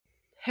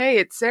Hey,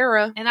 it's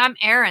Sarah. And I'm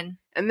Erin.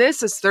 And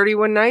this is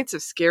 31 Nights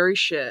of Scary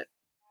Shit.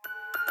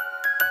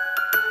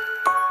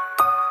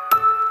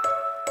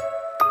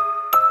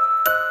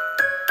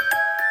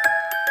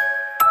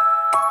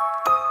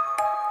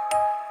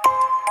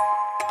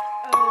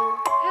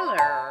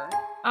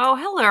 Oh,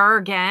 hello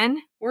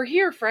again. We're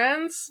here,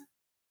 friends.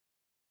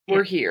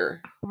 We're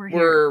here.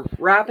 We're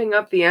wrapping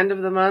up the end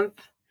of the month,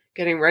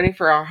 getting ready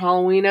for our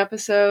Halloween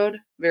episode.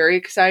 Very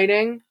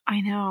exciting. I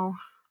know.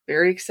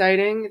 Very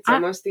exciting. It's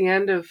almost the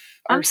end of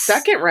our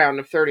second round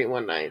of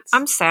 31 Nights.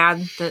 I'm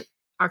sad that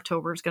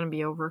October is going to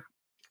be over.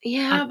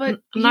 Yeah, but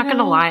I'm not going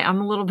to lie.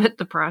 I'm a little bit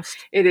depressed.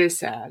 It is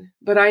sad.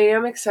 But I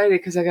am excited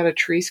because I got a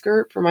tree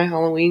skirt for my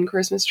Halloween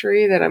Christmas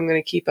tree that I'm going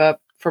to keep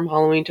up from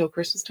Halloween till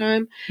Christmas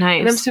time. Nice.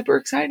 And I'm super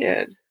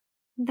excited.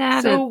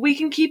 We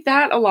can keep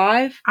that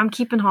alive. I'm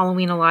keeping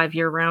Halloween alive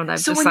year round,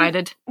 I've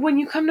decided. When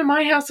you come to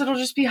my house, it'll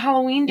just be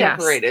Halloween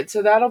decorated. Yes.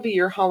 So that'll be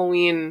your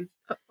Halloween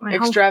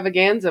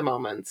extravaganza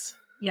moments.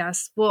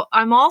 Yes. Well,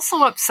 I'm also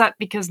upset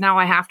because now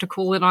I have to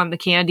cool it on the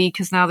candy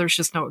because now there's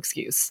just no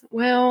excuse.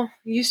 Well,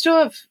 you still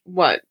have,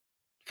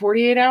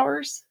 48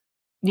 hours?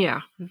 Yeah.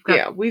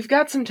 We've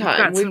got some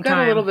time. We've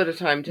got a little bit of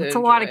time to enjoy. It's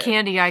a lot of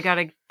candy I got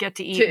to get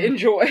to eat. To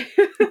enjoy.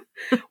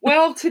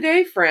 Well,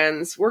 today,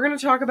 friends, we're going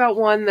to talk about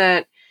one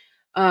that,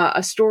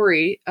 a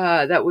story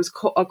that was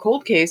a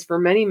cold case for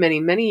many, many,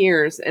 many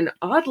years, and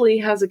oddly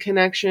has a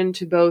connection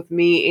to both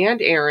me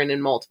and Erin in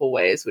multiple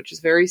ways, which is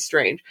very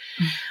strange.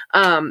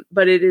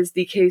 But it is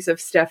the case of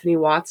Stefanie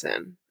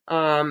Watson.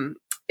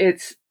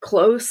 It's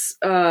close.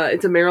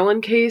 It's a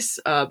Maryland case,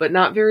 but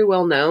not very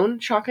well known,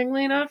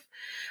 shockingly enough.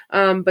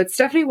 But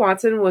Stefanie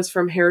Watson was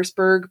from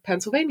Harrisburg,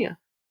 Pennsylvania.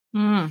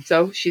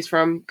 So she's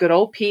from good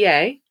old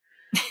PA.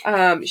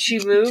 She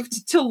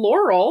moved to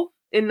Laurel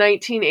in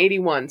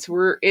 1981. So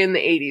we're in the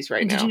 80s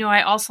right now. Did you know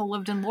I also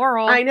lived in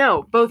Laurel? I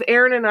know. Both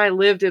Erin and I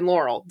lived in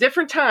Laurel.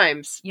 Different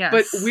times. Yes.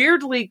 But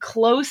weirdly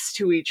close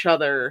to each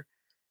other,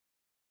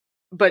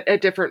 but at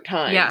different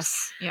times.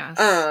 Yes.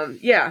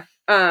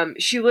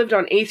 She lived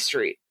on 8th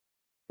Street,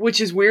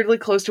 which is weirdly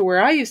close to where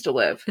I used to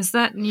live. Is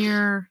that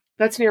near?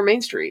 That's near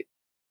Main Street.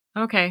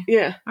 Okay.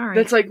 Yeah. All right.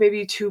 That's like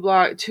maybe two.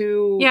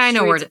 Yeah, I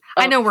know where it is.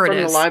 I know where it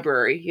is. From the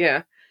library.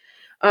 Yeah.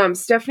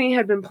 Stefanie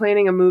had been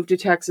planning a move to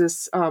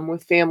Texas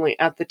with family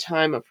at the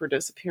time of her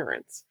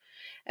disappearance.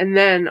 And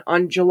then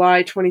on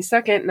July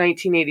 22nd,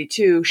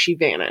 1982, she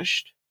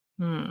vanished.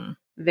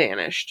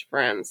 Vanished,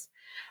 friends.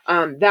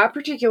 That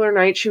particular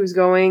night, she was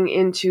going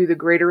into the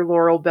Greater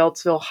Laurel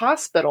Beltsville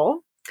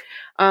Hospital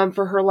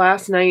for her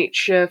last night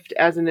shift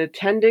as an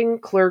attending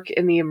clerk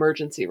in the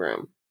emergency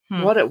room.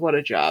 What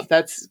a job.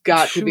 That's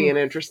got to be an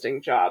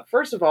interesting job.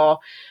 First of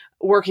all,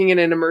 working in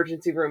an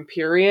emergency room,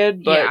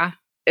 period. But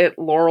at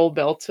Laurel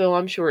Beltsville,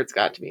 I'm sure it's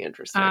got to be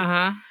interesting.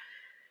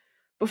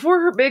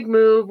 Before her big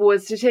move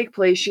was to take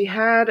place, she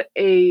had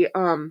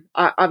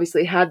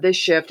obviously had this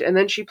shift, and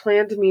then she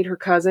planned to meet her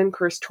cousin,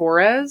 Chris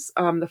Torres,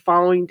 the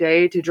following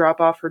day to drop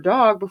off her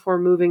dog before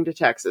moving to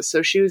Texas.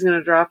 So she was going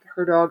to drop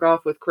her dog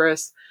off with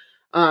Chris,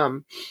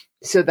 so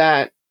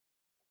that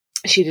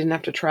she didn't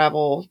have to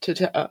travel to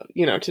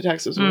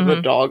Texas with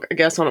the dog. I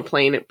guess on a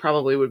plane, it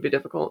probably would be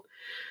difficult.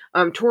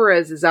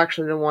 Torres is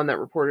actually the one that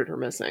reported her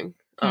missing.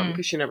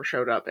 Because she never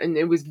showed up, and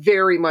it was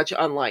very much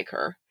unlike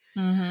her.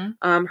 Her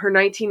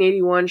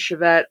 1981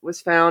 Chevette was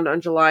found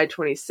on July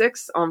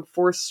 26th on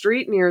 4th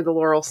Street near the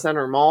Laurel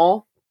Center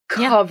Mall,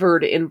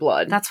 covered in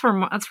blood. That's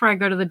where I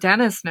go to the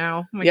dentist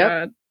now. Oh my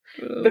God.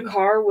 The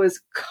car was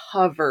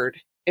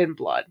covered in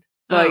blood.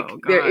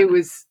 It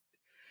was.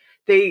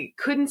 They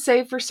couldn't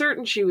say for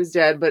certain she was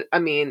dead, but I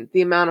mean,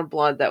 the amount of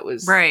blood that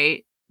was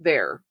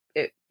there,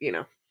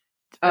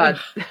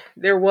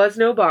 there was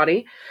no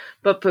body,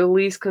 but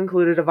police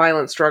concluded a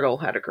violent struggle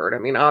had occurred. I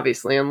mean,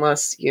 obviously,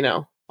 unless,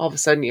 all of a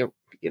sudden you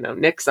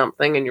nick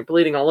something and you're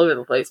bleeding all over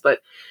the place, but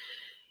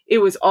it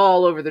was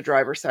all over the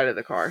driver's side of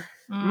the car.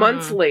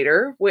 Months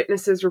later,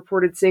 witnesses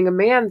reported seeing a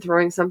man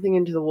throwing something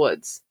into the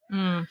woods.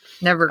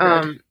 Never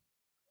good.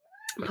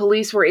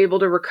 Police were able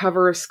to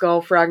recover a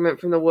skull fragment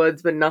from the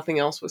woods, but nothing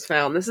else was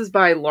found. This is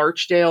by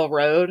Larchdale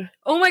Road.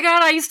 Oh my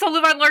God, I used to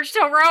live on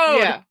Larchdale Road.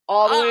 Yeah,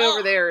 all the way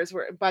over there is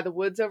where, by the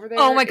woods over there.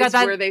 Oh my God,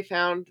 where they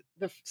found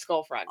the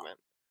skull fragment.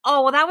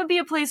 Oh, well, that would be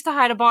a place to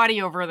hide a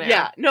body over there.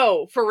 Yeah,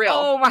 no, for real.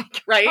 Oh my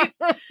God. Right?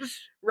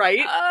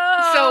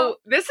 Right? So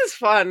this is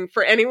fun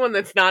for anyone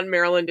that's not in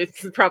Maryland.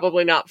 It's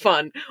probably not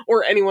fun,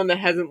 or anyone that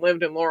hasn't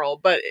lived in Laurel,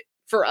 but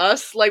for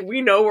us,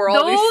 we know where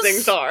all these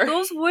things are.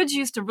 Those woods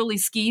used to really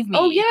skeeve me.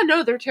 Oh, yeah,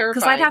 no, they're terrifying.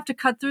 Because I'd have to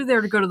cut through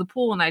there to go to the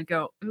pool, and I'd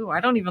go, ooh, I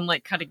don't even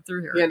like cutting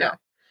through here. No.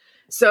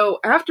 So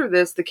after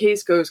this, the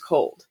case goes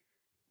cold,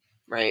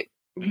 right?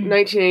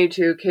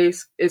 1982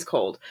 case is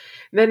cold.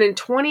 Then in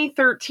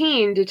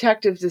 2013,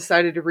 detectives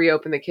decided to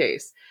reopen the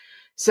case.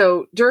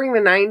 So during the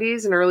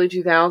 90s and early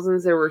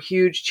 2000s, there were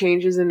huge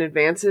changes and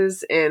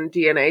advances in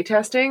DNA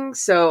testing.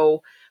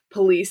 So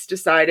police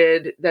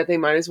decided that they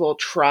might as well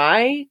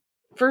try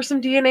for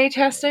some DNA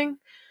testing.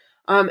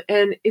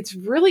 And it's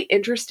really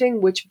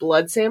interesting which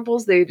blood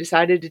samples they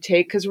decided to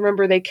take, because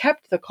remember, they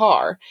kept the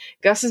car.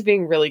 Gus is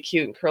being really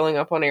cute and curling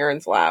up on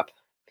Aaron's lap.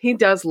 He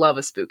does love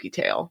a spooky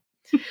tale.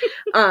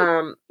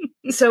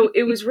 So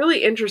it was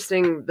really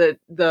interesting that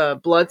the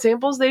blood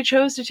samples they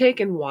chose to take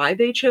and why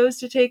they chose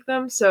to take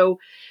them. So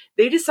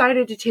they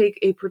decided to take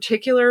a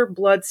particular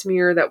blood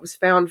smear that was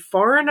found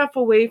far enough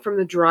away from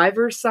the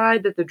driver's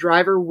side that the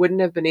driver wouldn't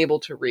have been able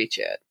to reach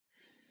it,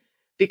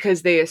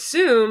 because they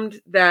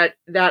assumed that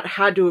that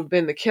had to have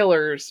been the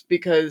killer's,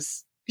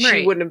 because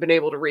she wouldn't have been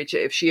able to reach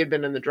it if she had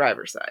been in the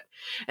driver's side.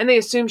 And they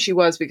assumed she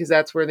was, because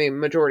that's where the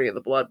majority of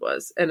the blood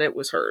was, and it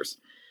was hers.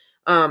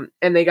 And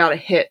they got a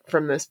hit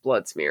from this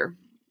blood smear.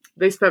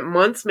 They spent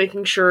months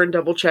making sure and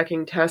double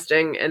checking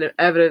testing and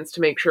evidence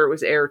to make sure it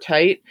was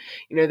airtight.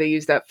 You know, they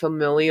used that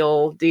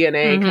familial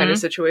DNA kind of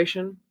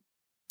situation.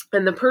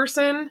 And the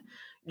person,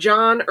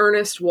 John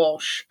Ernest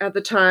Walsh, at the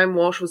time,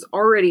 Walsh was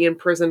already in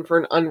prison for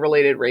an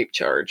unrelated rape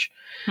charge.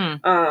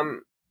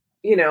 You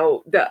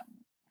know,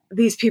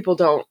 these people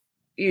don't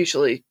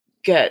usually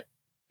get,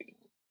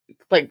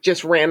 like,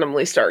 just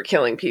randomly start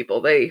killing people.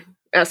 They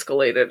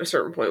escalate at a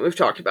certain point. We've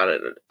talked about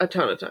it a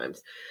ton of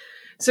times.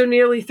 So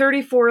nearly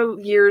 34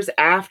 years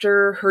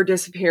after her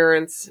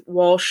disappearance,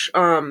 Walsh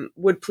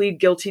would plead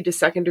guilty to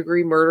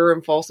second-degree murder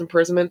and false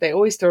imprisonment. They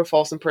always throw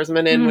false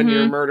imprisonment in when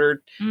you're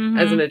murdered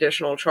as an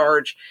additional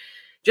charge.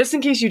 Just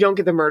in case you don't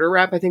get the murder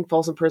rap, I think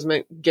false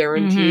imprisonment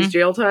guarantees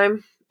jail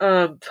time.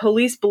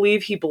 Police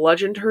believe he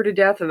bludgeoned her to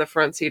death in the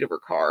front seat of her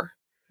car.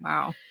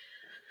 Wow.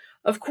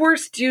 Of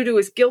course, due to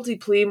his guilty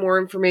plea, more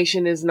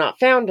information is not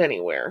found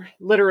anywhere.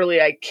 Literally,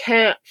 I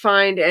can't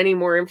find any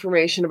more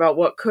information about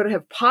what could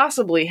have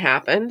possibly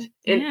happened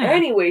in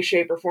any way,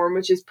 shape, or form,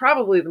 which is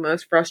probably the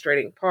most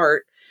frustrating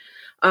part.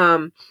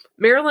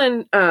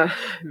 Maryland,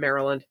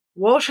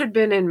 Walsh had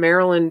been in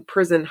Maryland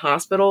prison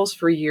hospitals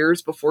for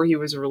years before he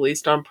was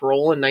released on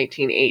parole in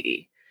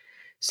 1980.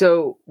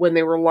 So when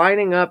they were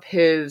lining up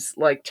his,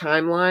 like,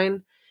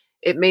 timeline,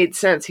 it made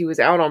sense. He was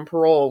out on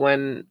parole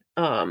when,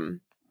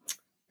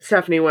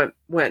 Stefanie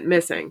went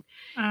missing.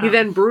 He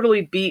then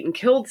brutally beat and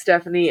killed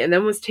Stefanie, and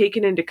then was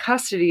taken into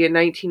custody in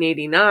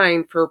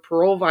 1989 for a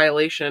parole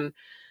violation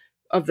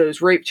of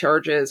those rape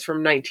charges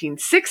from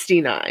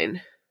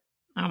 1969.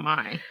 Oh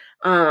my.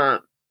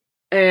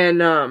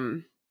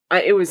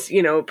 It was,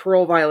 you know,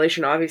 parole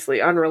violation,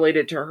 obviously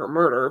unrelated to her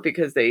murder,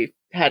 because they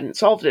hadn't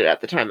solved it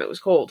at the time it was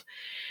cold.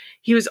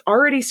 He was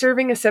already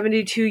serving a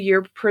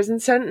 72-year prison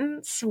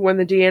sentence when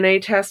the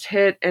DNA test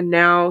hit, and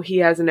now he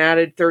has an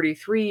added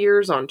 33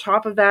 years on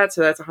top of that,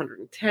 so that's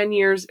 110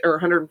 years, or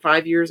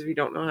 105 years if you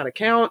don't know how to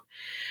count.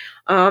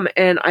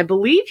 And I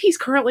believe he's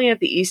currently at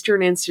the Eastern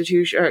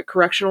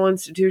Correctional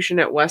Institution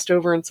at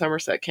Westover in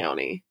Somerset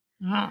County.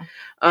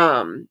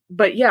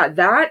 But yeah,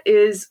 that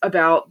is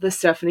about the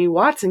Stefanie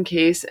Watson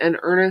case and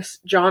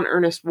John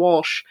Ernest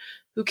Walsh,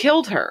 who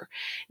killed her.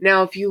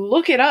 Now, if you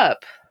look it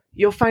up,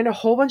 you'll find a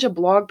whole bunch of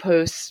blog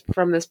posts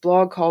from this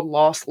blog called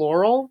Lost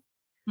Laurel,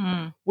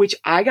 which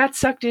I got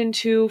sucked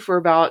into for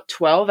about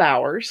 12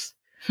 hours,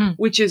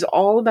 which is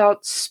all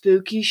about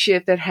spooky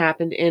shit that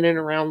happened in and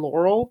around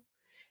Laurel.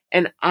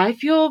 And I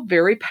feel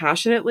very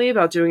passionately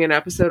about doing an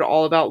episode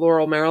all about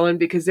Laurel, Maryland,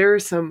 because there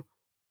is some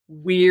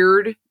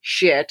weird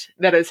shit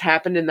that has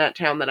happened in that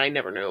town that I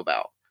never knew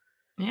about.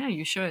 Yeah,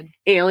 you should.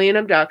 Alien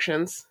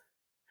abductions,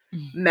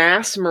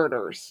 mass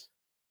murders,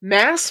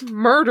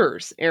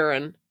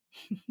 Aaron.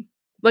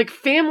 Like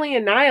family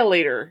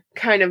annihilator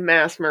kind of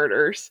mass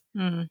murders.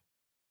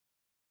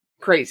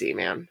 Crazy,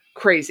 man.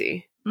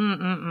 Crazy.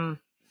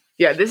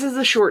 Yeah, this is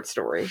a short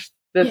story.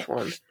 This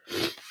one.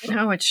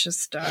 No, it's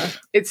just...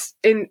 It's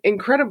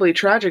incredibly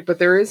tragic, but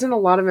there isn't a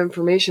lot of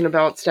information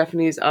about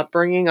Stefanie's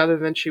upbringing other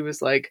than she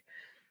was, like,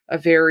 a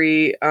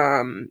very,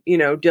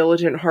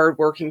 diligent,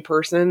 hardworking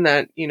person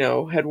that,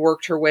 had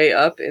worked her way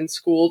up in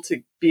school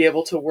to be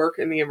able to work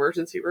in the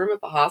emergency room at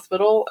the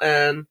hospital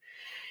and,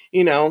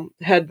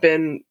 had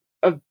been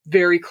a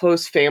very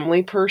close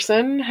family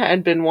person,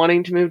 had been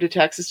wanting to move to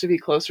Texas to be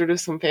closer to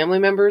some family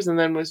members, and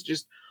then was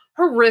just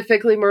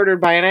horrifically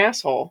murdered by an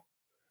asshole.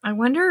 I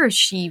wonder if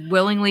she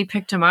willingly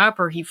picked him up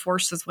or he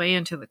forced his way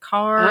into the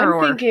car.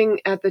 I'm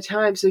thinking at the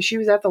time, so she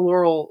was at the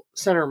Laurel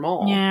Center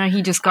Mall. Yeah,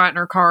 he just got in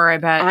her car, I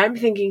bet. I'm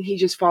thinking he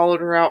just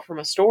followed her out from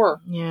a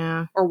store.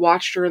 Yeah. Or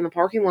watched her in the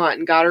parking lot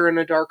and got her in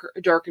a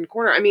darkened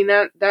corner. I mean,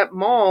 that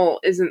mall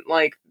isn't,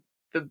 like,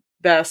 the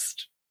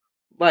best,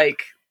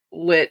 like,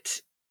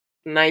 lit,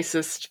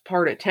 nicest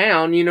part of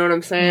town. You know what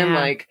I'm saying? Yeah.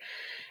 Like...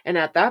 And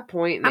at that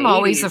point, in the I'm 80s,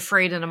 always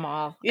afraid in a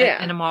mall.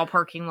 Yeah. In a mall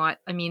parking lot.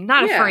 I mean,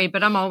 not afraid,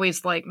 but I'm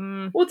always like,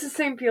 Well, it's the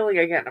same feeling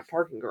I get in a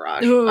parking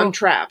garage. Ugh. I'm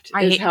trapped,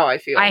 how I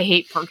feel. I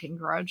hate parking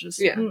garages.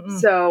 Yeah.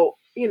 So,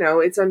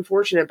 it's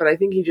unfortunate, but I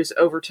think he just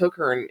overtook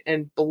her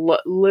and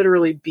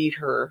literally beat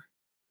her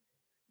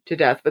to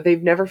death. But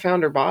they've never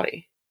found her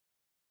body.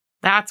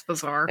 That's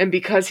bizarre. And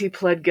because he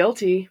pled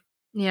guilty,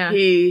 yeah,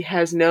 he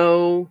has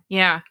no...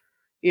 Yeah.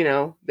 They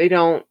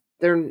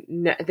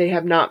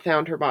have not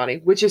found her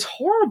body, which is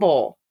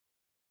horrible.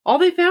 All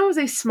they found was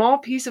a small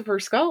piece of her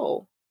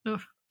skull.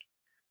 Ugh.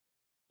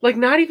 Like,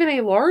 not even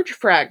a large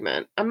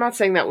fragment. I'm not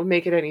saying that would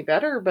make it any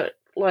better, but,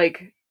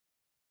 like,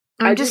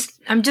 I'm just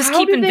how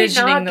keep did they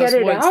envisioning not those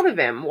get it woods. out of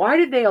him? Why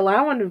did they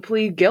allow him to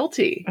plead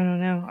guilty? I don't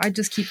know. I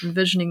just keep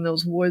envisioning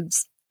those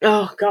woods.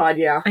 Oh, God,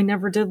 yeah. I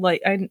never did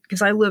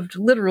because I lived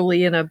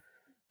literally in a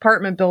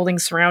apartment building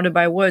surrounded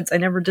by woods. I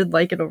never did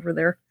like it over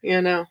there. Yeah,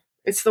 no.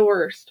 It's the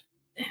worst.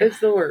 It's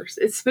the worst.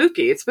 It's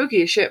spooky. It's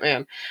spooky as shit,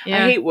 man.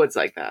 Yeah. I hate woods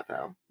like that,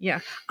 though. Yeah.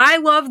 I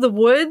love the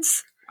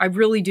woods. I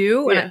really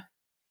do. Yeah.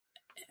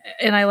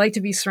 And I like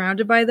to be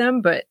surrounded by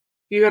them, but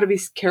you got to be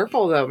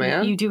careful, though,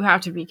 man. You do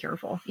have to be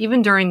careful.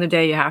 Even during the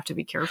day, you have to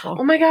be careful.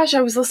 Oh my gosh,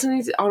 I was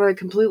listening on a not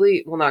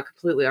completely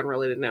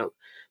unrelated note,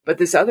 but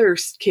this other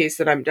case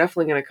that I'm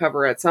definitely going to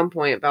cover at some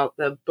point about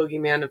the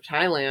boogeyman of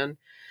Thailand.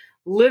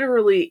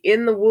 Literally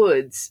in the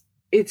woods,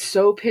 it's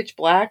so pitch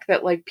black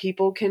that, like,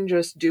 people can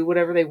just do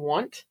whatever they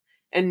want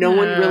and no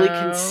one really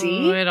can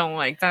see. I don't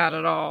like that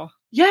at all.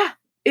 Yeah.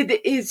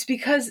 It's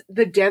because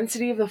the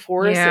density of the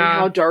forest and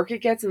how dark it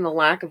gets and the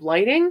lack of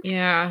lighting.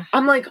 Yeah.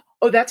 I'm like,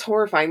 oh, that's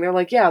horrifying. They're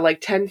like, yeah, like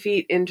 10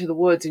 feet into the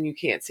woods and you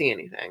can't see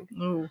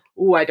anything.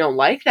 Ooh, I don't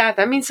like that.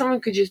 That means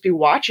someone could just be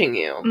watching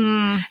you.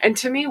 And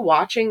to me,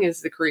 watching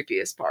is the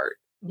creepiest part.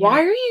 Yeah.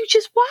 Why are you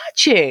just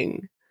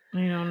watching?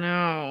 I don't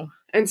know.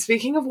 And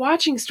speaking of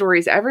watching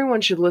stories, everyone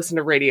should listen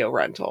to Radio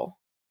Rental.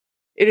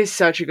 It is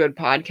such a good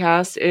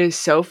podcast. It is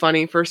so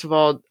funny. First of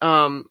all,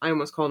 I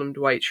almost called him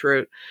Dwight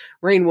Schrute.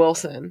 Rainn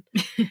Wilson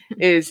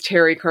is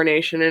Terry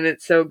Carnation, and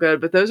it's so good.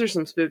 But those are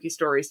some spooky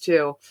stories,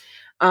 too.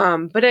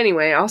 But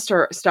anyway, I'll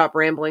stop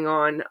rambling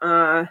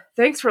on.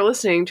 Thanks for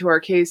listening to our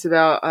case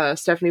about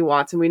Stefanie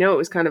Watson. We know it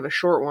was kind of a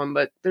short one,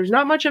 but there's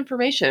not much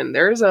information.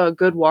 There's a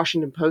good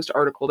Washington Post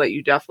article that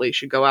you definitely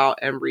should go out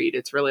and read.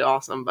 It's really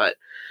awesome. But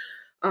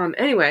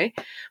anyway,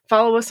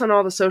 follow us on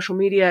all the social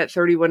media at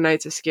 31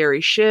 Nights of Scary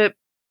Shit.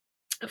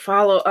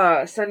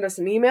 Send us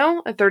an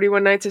email at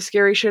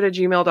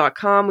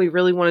 31nightsofscaryshit@gmail.com. We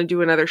really want to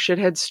do another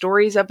Shithead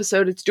Stories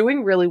episode. It's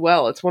doing really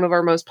well. It's one of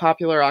our most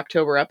popular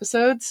October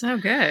episodes. Oh,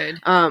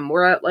 good.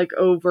 We're at like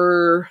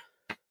over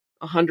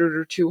 100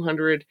 or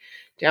 200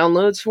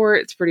 downloads for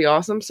it. It's pretty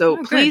awesome.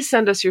 So please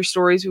send us your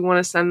stories. We want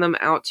to send them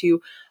out to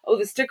you. Oh,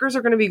 the stickers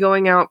are going to be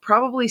going out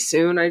probably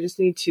soon. I just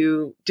need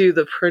to do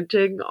the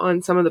printing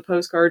on some of the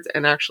postcards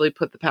and actually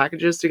put the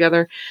packages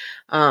together.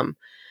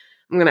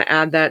 I'm going to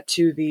add that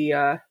to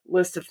the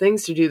list of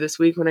things to do this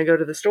week when I go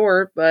to the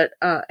store. But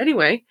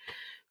anyway,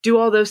 do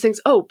all those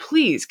things. Oh,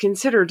 please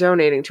consider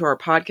donating to our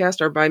podcast,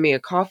 our Buy Me a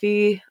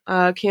Coffee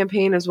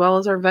campaign, as well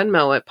as our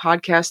Venmo at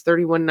Podcast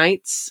 31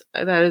 Nights.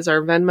 That is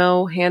our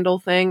Venmo handle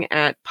thing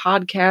at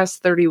Podcast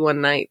 31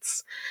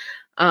 Nights.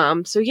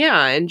 So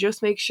yeah, and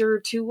just make sure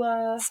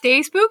to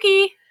stay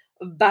spooky.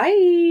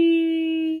 Bye.